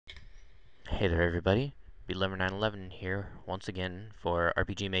Hey there everybody, B11911 here once again for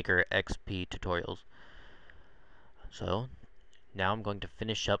RPG Maker XP tutorials. So, now I'm going to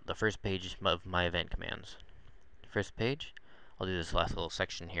finish up the first page of my event commands. First page, I'll do this last little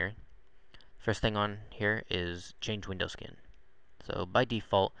section here. First thing on here is Change Windowskin. So by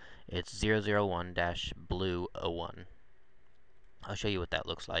default, it's 001-blue01. I'll show you what that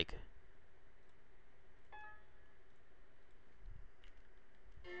looks like.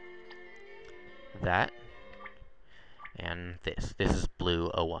 That, and this. This is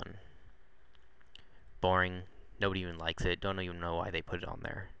blue01. Boring, nobody even likes it, don't even know why they put it on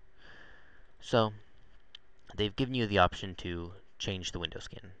there. So, they've given you the option to change the window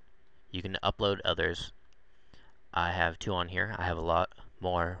skin. You can upload others. I have 2 on here. I have a lot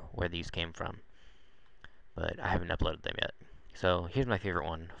more where these came from, but I haven't uploaded them yet. So here's my favorite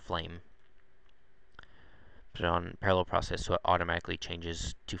one, Flame. Put it on parallel process so it automatically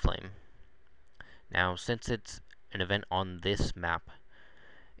changes to Flame. Now, since it's an event on this map,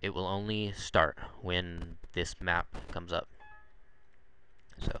 it will only start when this map comes up.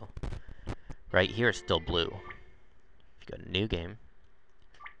 So, right here it's still blue. If you go to New Game,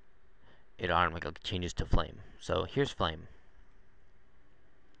 it automatically changes to Flame. So here's Flame.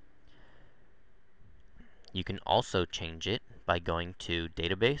 You can also change it by going to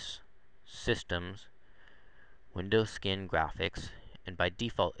Database, Systems, Window Skin Graphics, and by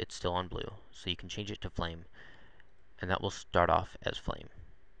default it's still on blue. So you can change it to Flame, and that will start off as Flame.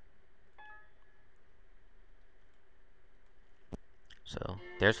 So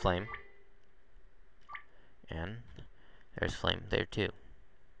there's Flame, and there's Flame there too.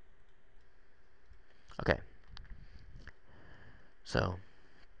 Okay. So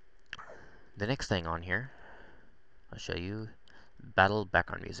the next thing on here, I'll show you battle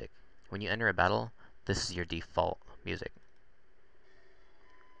background music. When you enter a battle, this is your default music,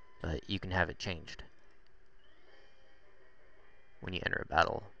 but you can have it changed when you enter a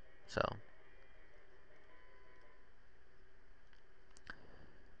battle. So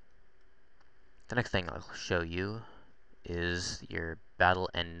the next thing I'll show you is your battle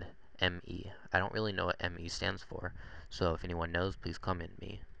end ME. I don't really know what ME stands for, so if anyone knows, please comment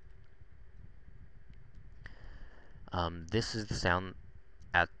me. This is the sound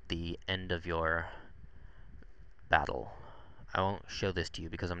at the end of your battle. I won't show this to you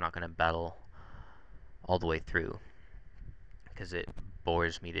because I'm not going to battle all the way through, because it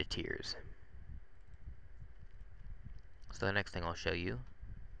bores me to tears. So the next thing I'll show you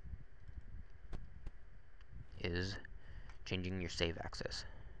is changing your save access.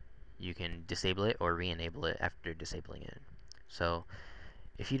 You can disable it or re-enable it after disabling it. So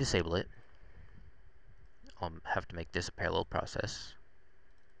if you disable it, I'll have to make this a parallel process,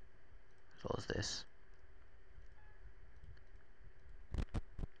 as well as this.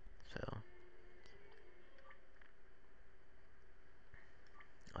 So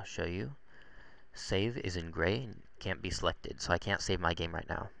I'll show you. Save is in gray and can't be selected, so I can't save my game right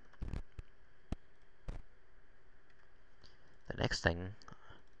now. The next thing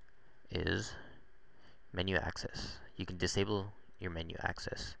is menu access. You can disable your menu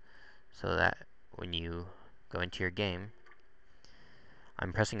access so that when you go into your game,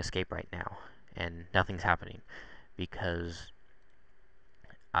 I'm pressing escape right now and nothing's happening because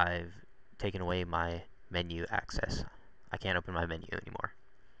I've taken away my menu access. I can't open my menu anymore.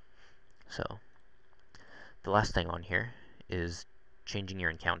 So the last thing on here is changing your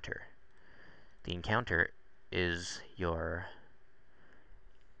encounter. The encounter is your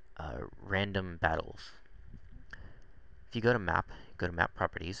random battles. If you go to map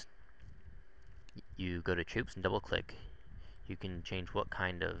properties, you go to troops and double click, you can change what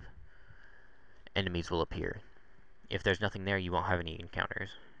kind of enemies will appear. If there's nothing there, you won't have any encounters.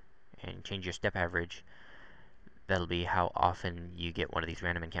 And change your step average, that'll be how often you get one of these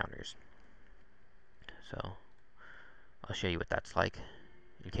random encounters. So I'll show you what that's like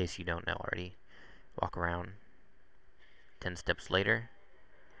in case you don't know already. Walk around, 10 steps later,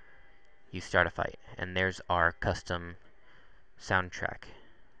 you start a fight, and there's our custom soundtrack,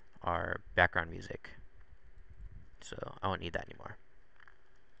 our background music. So I won't need that anymore.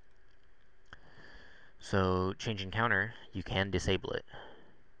 So change encounter, you can disable it.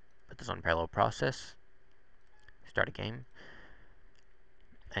 Put this on parallel process, start a game,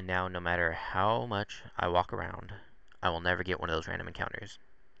 and now no matter how much I walk around, I will never get one of those random encounters.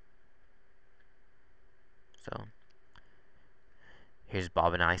 So here's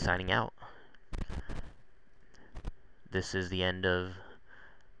Bob and I signing out. This is the end of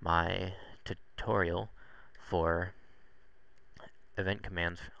my tutorial for event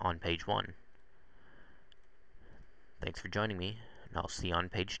commands on page 1. Thanks for joining me, and I'll see you on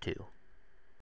page 2.